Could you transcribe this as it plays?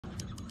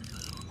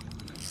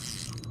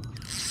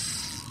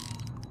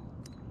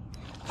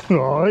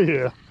Oh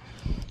yeah.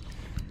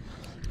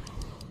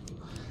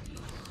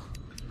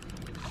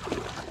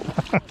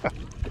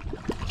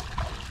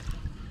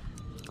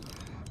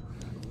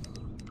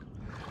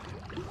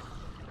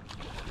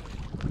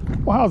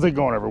 Well, how's it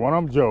going, everyone?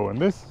 I'm Joe, and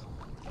this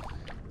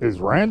is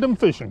Random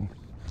Fishing.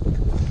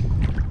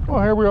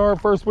 Well, here we are,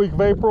 first week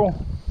of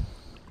April.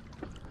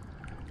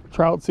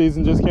 Trout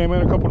season just came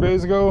in a couple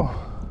days ago.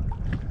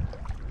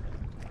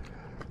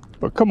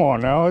 But come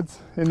on now, it's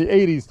in the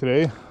 80s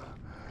today.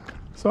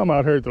 So I'm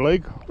out here at the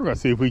lake. We're gonna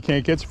see if we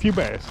can't catch a few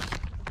bass.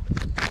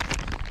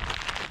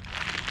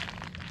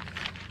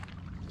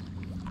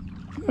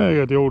 I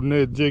got the old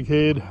Ned jig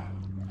head.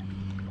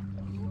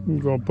 I'm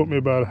gonna put me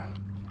about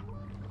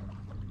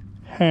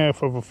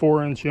half of a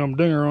 4-inch yum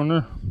dinger on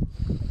there.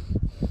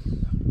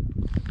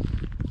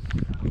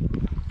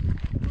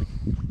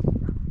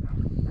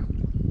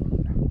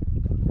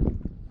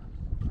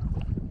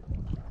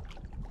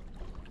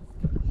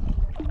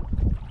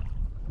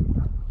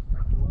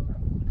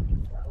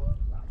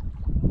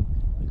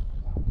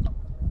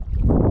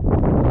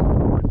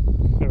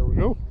 There we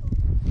go.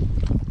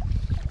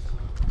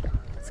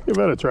 Let's give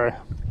that a try.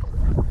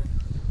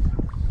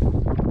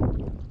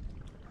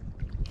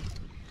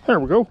 There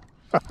we go.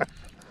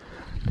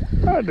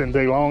 That didn't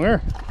take long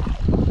there.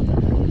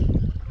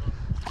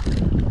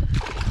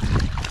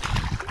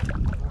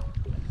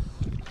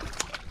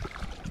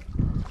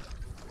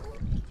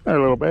 There,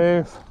 little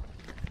bass.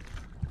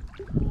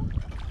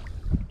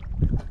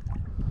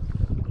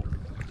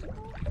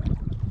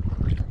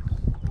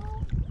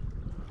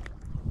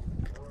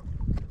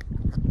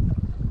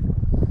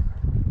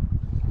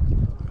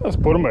 Let's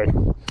put them back.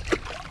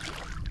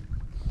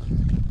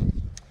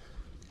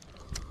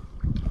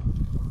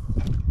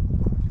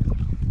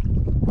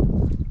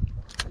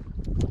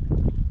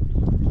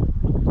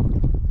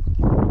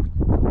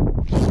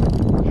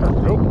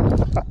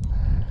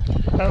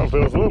 That one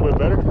feels a little bit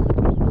better.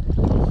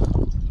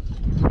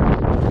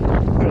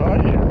 Oh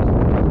yeah.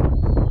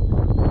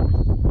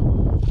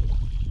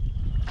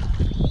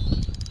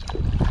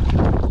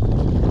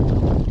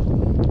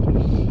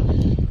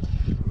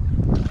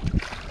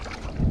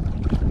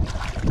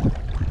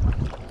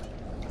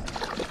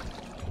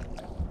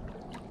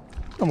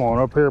 Come on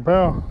up here,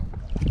 pal.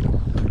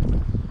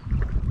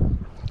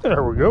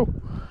 There we go.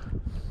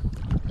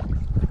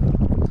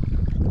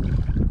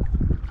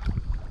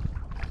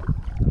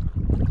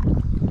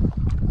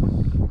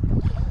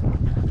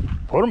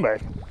 Put them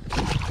back.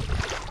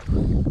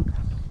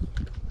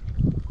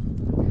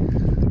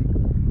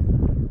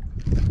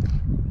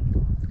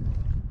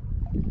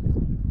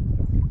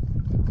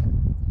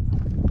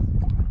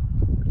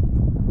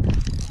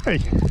 Hey,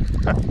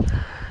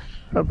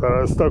 I thought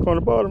I was stuck on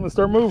the bottom and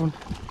start moving.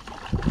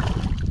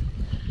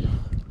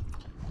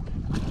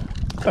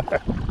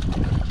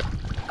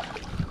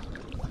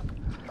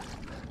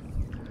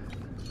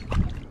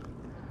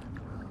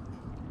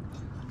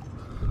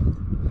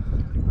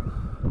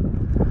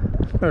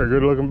 They're a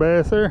good looking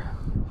bass there.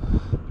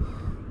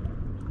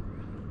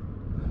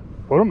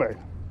 Put them back.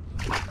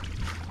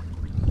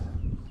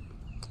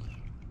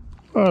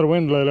 Oh, the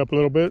wind let up a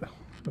little bit.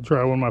 I'll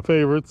try one of my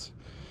favorites.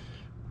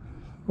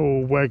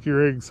 Old Whack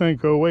Your Egg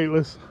Senko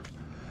weightless.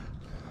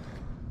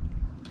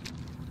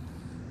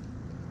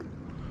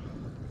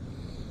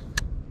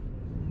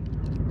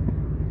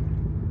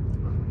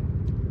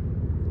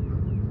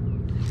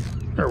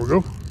 There we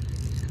go.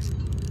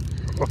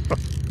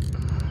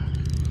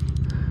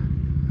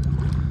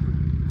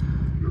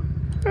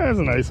 That's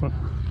a nice one.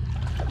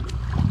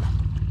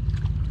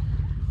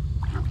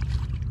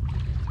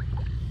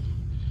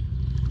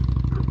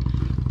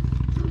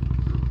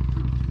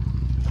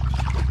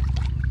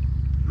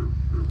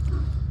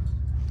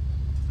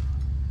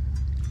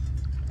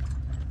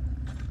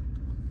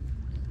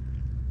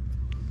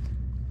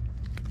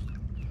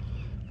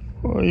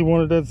 Well, you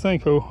wanted that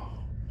Senko.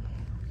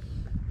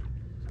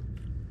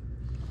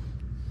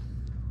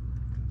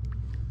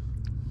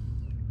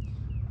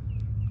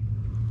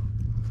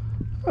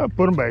 I'll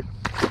put them back.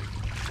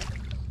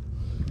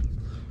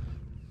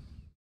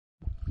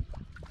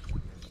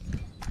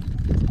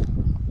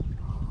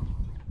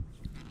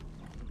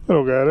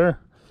 Little guy there.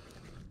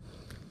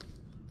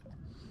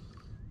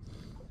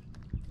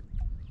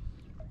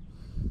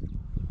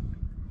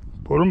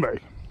 Put them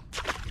back.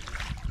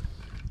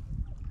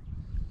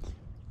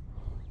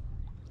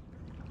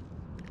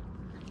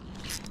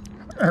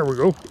 There we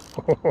go.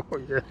 Oh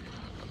yeah.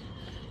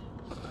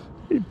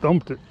 He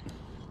dumped it.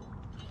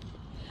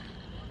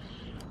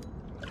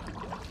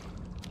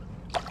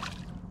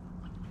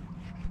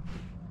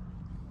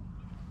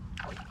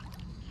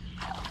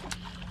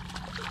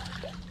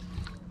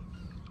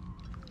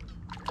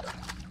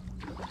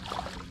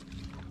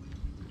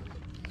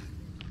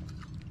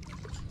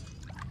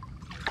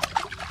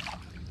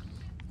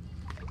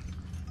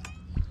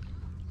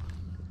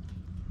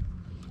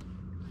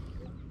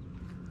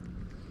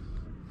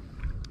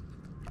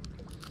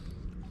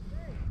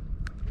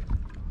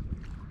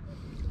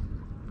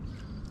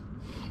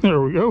 There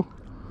we go.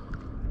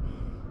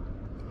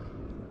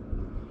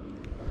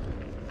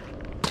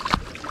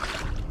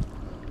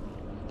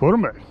 Put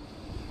them back.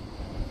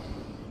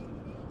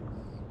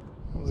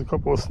 There's a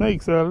couple of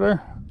snakes out of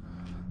there.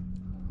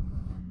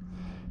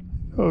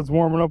 Oh, it's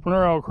warming up when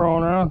they're out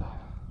crawling around.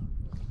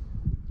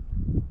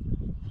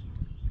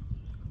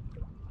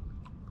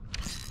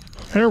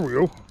 There we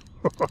go.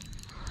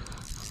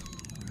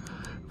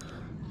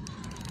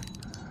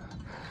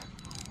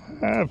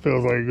 That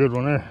feels like a good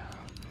one there.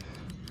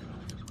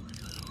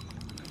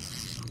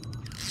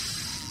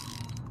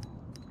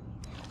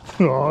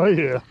 Oh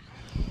yeah.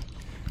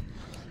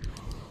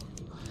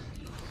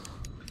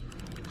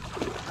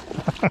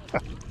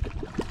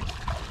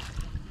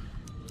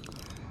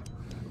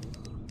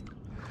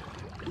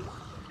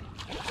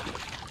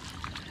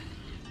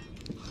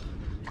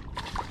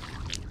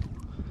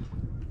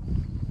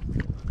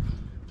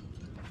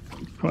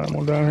 Climb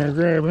on down here and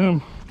grab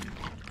him.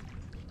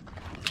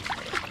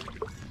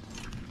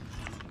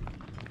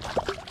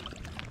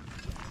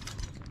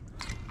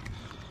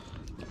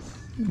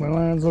 My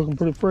line's looking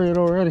pretty frayed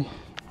already.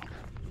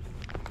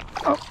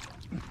 Oh,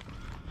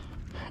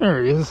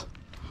 there he is.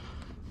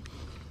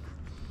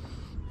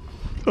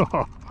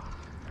 Oh,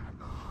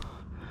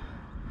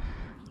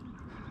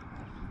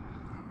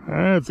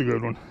 that's a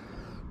good one.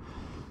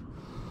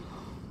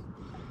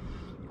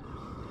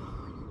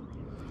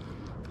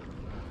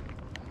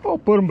 Oh,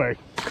 put him back.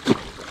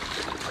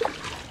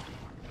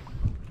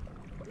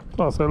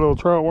 Toss that little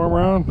trout worm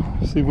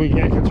around. See if we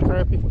can't catch a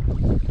crappie.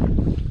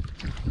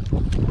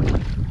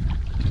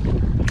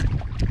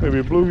 Maybe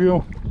a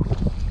bluegill.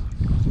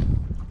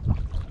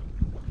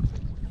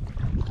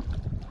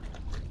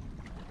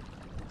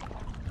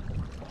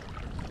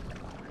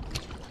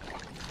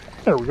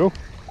 There we go.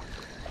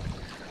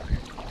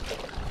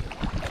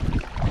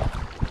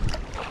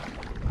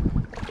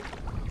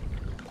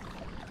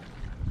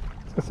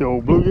 That's the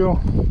old bluegill.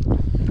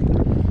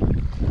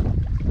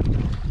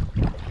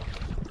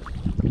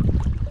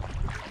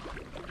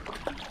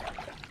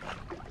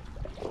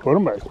 Put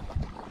him back.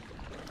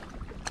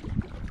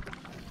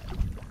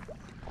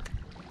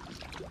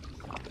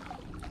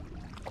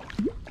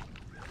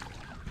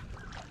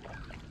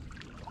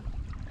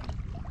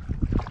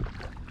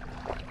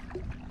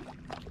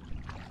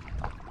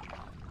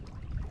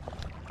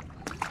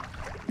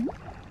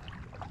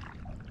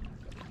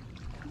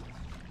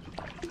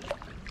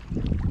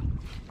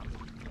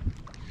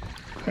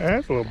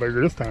 That's a little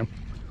bigger this time.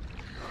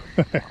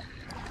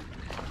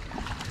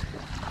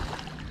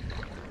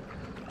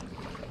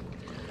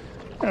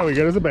 All we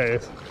got is a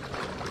bass.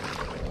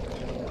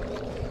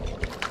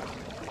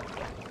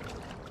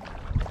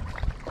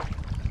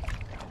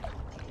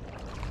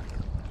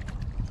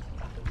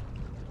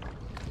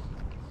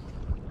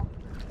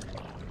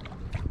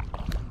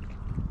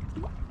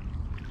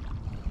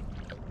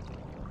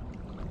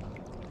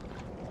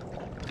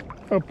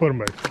 I'll put him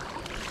back.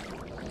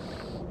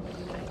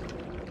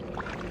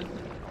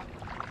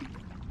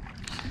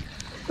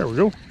 There we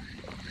go.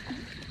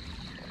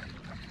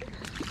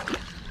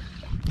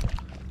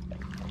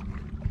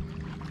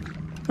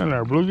 And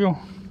our bluegill.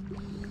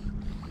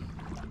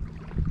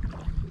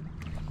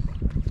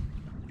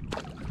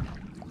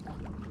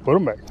 Put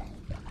him back.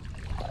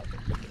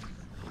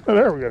 Oh,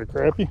 there we got a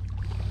crappie.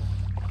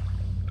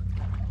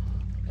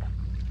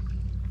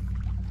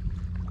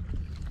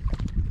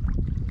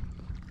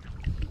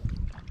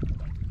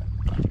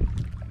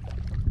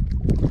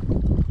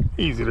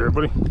 Easy there,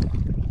 buddy.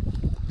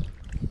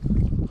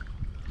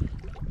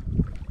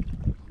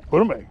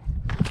 Put him back.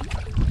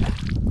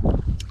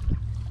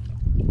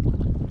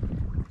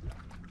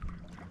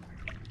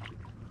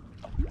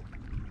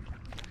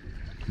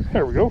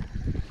 There we go.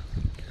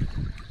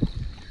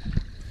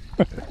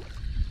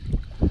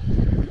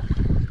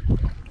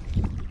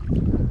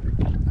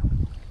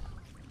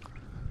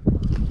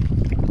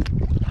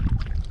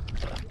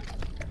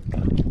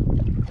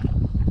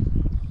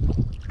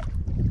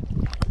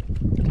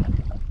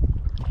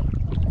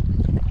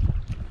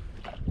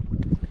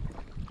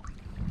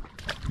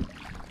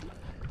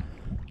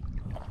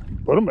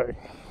 Put him back.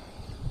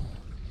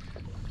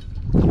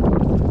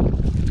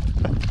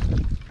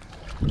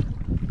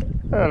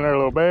 And there,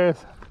 little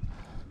bass.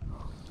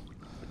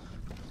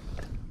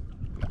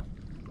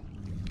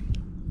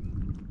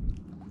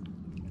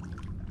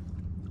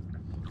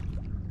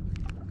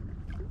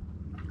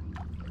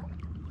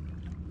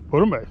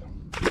 Put him back.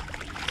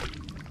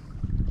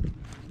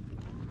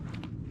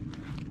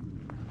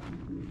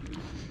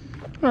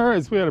 All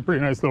right, so we had a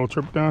pretty nice little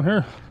trip down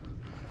here.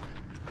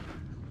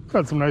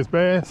 Got some nice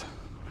bass.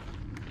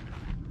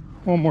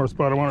 One more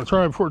spot I want to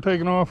try before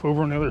taking off,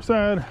 over on the other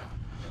side.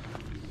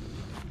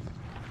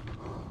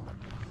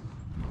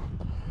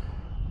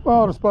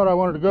 Well, the spot I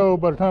wanted to go,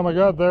 by the time I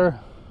got there,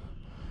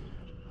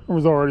 there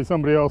was already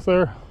somebody else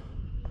there.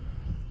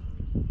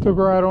 Took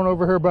a ride on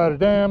over here by the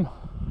dam.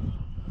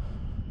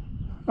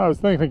 I was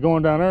thinking of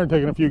going down there and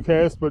taking a few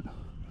casts, but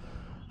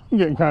I'm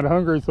getting kind of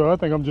hungry, so I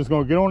think I'm just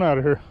going to get on out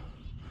of here.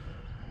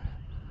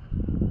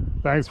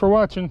 Thanks for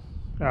watching.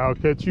 I'll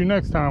catch you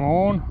next time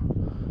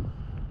on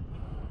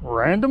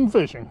Random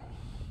Fishing.